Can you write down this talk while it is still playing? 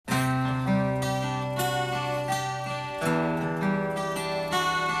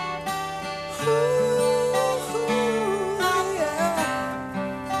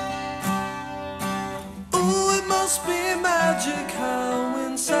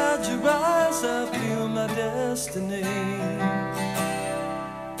inside your eyes I feel my destiny.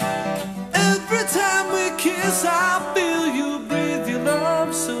 Every time we kiss I feel you breathe your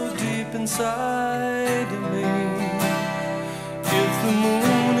love so deep inside of me. If the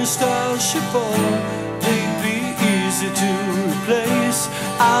moon and stars should fall, they'd be easy to replace.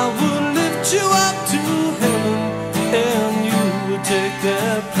 I would lift you up to heaven and you would take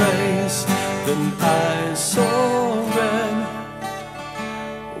their place. Then I saw red.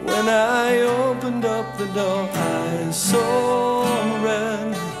 When I opened up the door I saw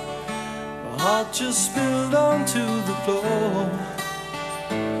red. My heart just spilled onto the floor.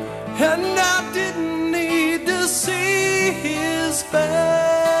 And I didn't need to see his face.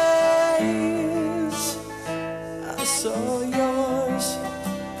 I saw yours,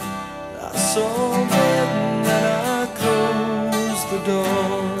 I saw red, and then I closed the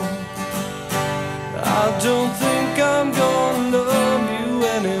door. I don't think I'm gonna love you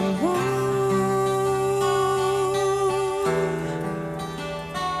anymore.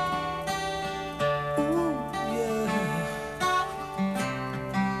 Ooh, yeah.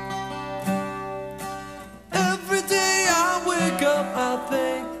 Every day I wake up I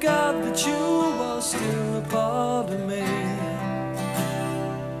thank God that you are still a part of me.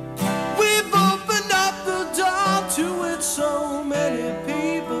 We've opened up the door to it, so many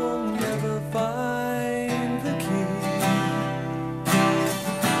people never find the key.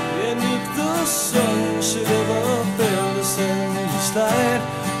 And if the sun should ever fail us in this light,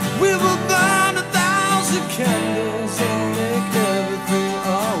 we will burn 1,000 candles and make everything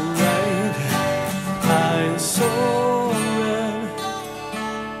alright. I saw red.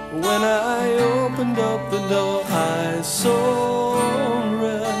 When I opened up the door I saw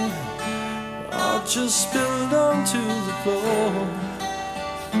red. I just spilled onto the floor.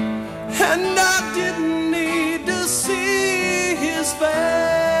 And I didn't need to see his face.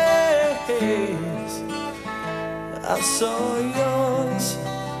 I saw yours,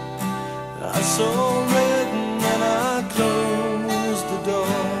 I saw